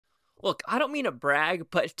Look, I don't mean to brag,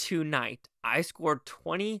 but tonight I scored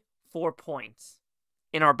 24 points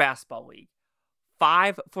in our basketball league.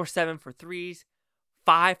 5 for 7 for threes,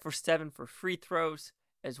 5 for 7 for free throws,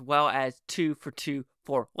 as well as 2 for 2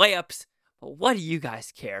 for layups. But what do you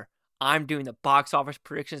guys care? I'm doing the box office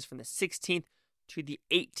predictions from the 16th to the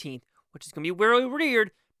 18th, which is going to be really weird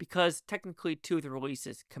because technically 2 of the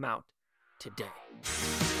releases come out today.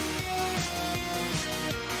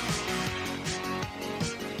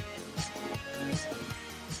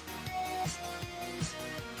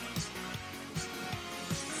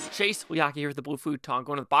 Chase Lehocky here with the Blue Futon,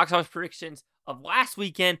 going to the box office predictions of last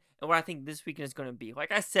weekend and what I think this weekend is going to be.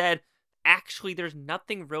 Like I said, actually, there's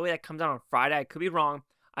nothing really that comes out on Friday. I could be wrong.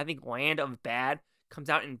 I think Land of Bad comes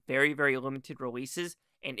out in very, very limited releases.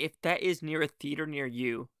 And if that is near a theater near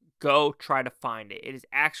you, go try to find it. It is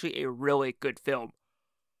actually a really good film.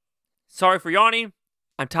 Sorry for yawning.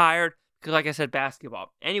 I'm tired because, like I said,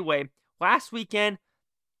 basketball. Anyway, last weekend,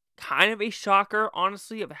 kind of a shocker,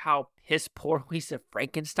 honestly, of how piss poor Lisa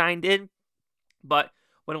Frankenstein did. But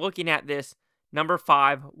when looking at this, number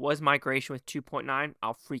 5 was Migration with 2.9.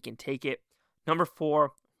 I'll freaking take it. Number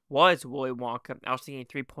 4 was Willy Wonka. I was thinking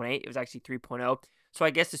 3.8. It was actually 3.0. So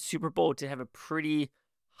I guess the Super Bowl did have a pretty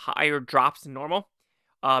higher drops than normal.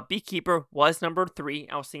 Beekeeper was number 3.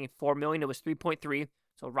 I was thinking 4 million. It was 3.3.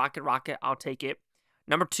 So Rocket, I'll take it.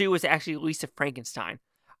 Number 2 was actually Lisa Frankenstein.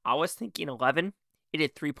 I was thinking 11. It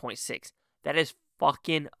did 3.6. That is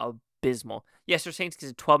fucking abysmal. Yes, they're saying it's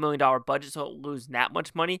because it's a $12 million budget, so it'll lose that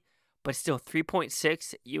much money. But still,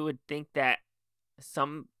 3.6, you would think that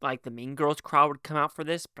some, like the Mean Girls crowd would come out for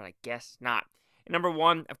this, but I guess not. And number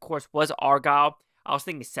 1, of course, was Argyle. I was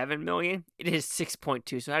thinking 7 million. It is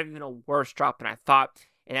 6.2, so I had even a worse drop than I thought.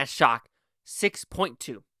 And that's shock.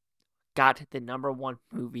 6.2 got the number 1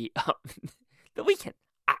 movie of the weekend.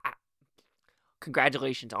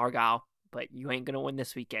 Congratulations, Argyle. But you ain't going to win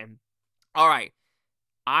this weekend. All right.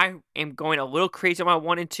 I am going a little crazy on my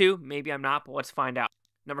 1 and 2. Maybe I'm not, but let's find out.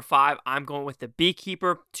 Number 5, I'm going with The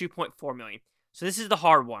Beekeeper, 2.4 million. So this is the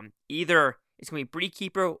hard one. Either it's going to be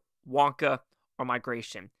Beekeeper, Wonka, or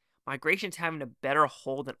Migration. Migration's having a better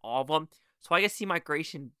hold than all of them. So I guess see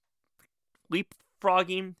Migration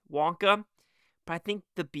leapfrogging Wonka. But I think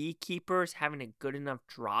The Beekeeper is having a good enough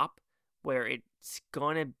drop where it's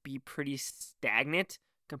going to be pretty stagnant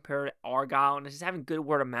compared to Argyle, and it's just having good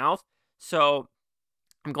word of mouth. So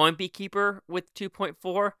I'm going Beekeeper with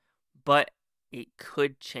 2.4, but it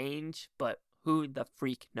could change, but who the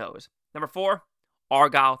freak knows. Number 4,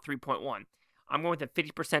 Argyle, 3.1. I'm going with a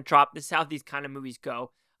 50% drop. This is how these kind of movies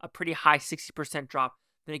go. A pretty high 60% drop,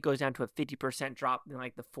 then it goes down to a 50% drop, then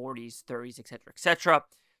like the 40s, 30s, etc., etc.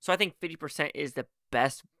 So I think 50% is the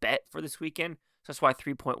best bet for this weekend. So that's why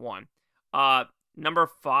 3.1. Number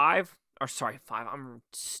 5, or sorry, 5. I'm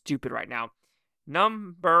stupid right now.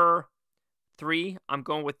 Number 3, I'm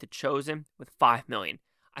going with The Chosen with 5 million.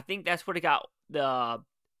 I think that's what it got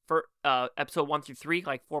for episode 1 through 3,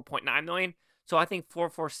 like 4.9 million. So I think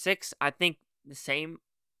 446. I think the same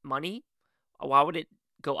money. Why would it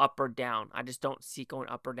go up or down? I just don't see it going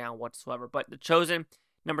up or down whatsoever. But The Chosen,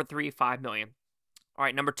 number 3, 5 million. All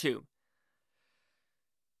right, number 2,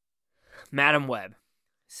 Madam Web,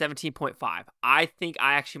 17.5. I think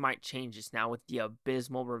I actually might change this now with the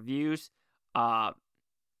abysmal reviews. But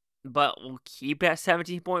we'll keep it at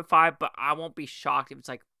 17.5, but I won't be shocked if it's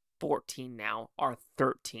like 14 now or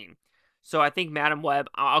 13. So I think Madam Web,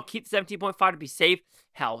 I'll keep the 17.5 to be safe.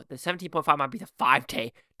 Hell, the 17.5 might be the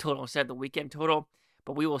 5-day total instead of the weekend total,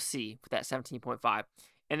 but we will see with that 17.5.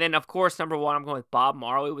 And then, of course, number 1, I'm going with Bob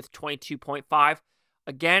Marley with 22.5.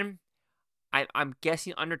 Again, I'm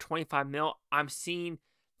guessing under 25 mil. I'm seeing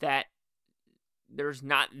that there's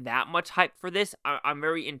not that much hype for this. I'm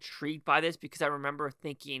very intrigued by this because I remember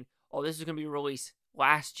thinking, oh, this is going to be released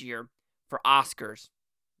last year for Oscars.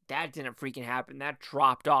 That didn't freaking happen. That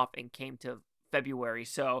dropped off and came to February.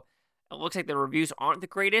 So it looks like the reviews aren't the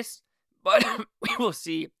greatest, but we will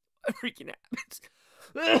see what freaking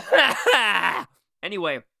happens.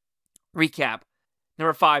 Anyway, recap.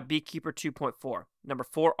 Number 5, Beekeeper 2.4. Number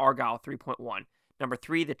 4, Argyle 3.1. Number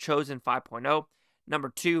 3, The Chosen 5.0. Number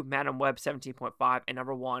 2, Madam Web 17.5. And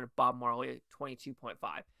number 1, Bob Marley 22.5.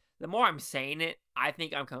 The more I'm saying it, I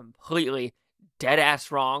think I'm completely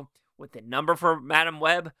dead-ass wrong with the number for Madam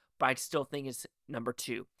Web, but I still think it's number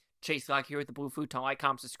 2. Chase Lehocky here with the Blue Futon. Like,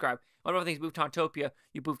 comment, subscribe. One of the things, Booftopia.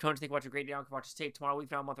 You Booftones think watch a great day. I can watch this tape tomorrow,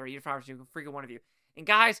 week, now, month, or year, 5 hours. You freaking one of you. And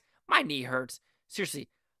guys, my knee hurts. Seriously,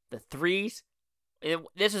 the threes.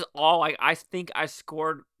 This is all, like, I think I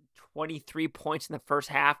scored 23 points in the first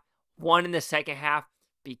half, 1 in the second half,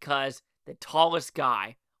 because the tallest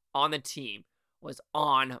guy on the team was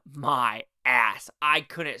on my ass. I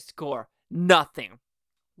couldn't score nothing.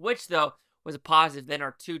 Which, though, was a positive. Then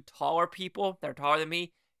our two taller people that are taller than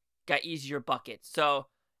me got easier buckets. So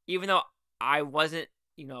even though I wasn't,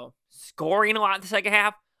 scoring a lot in the second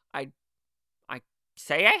half, I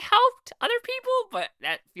say I helped other people, but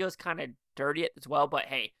that feels kind of dirty as well. But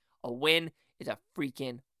hey, a win is a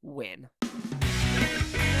freaking win.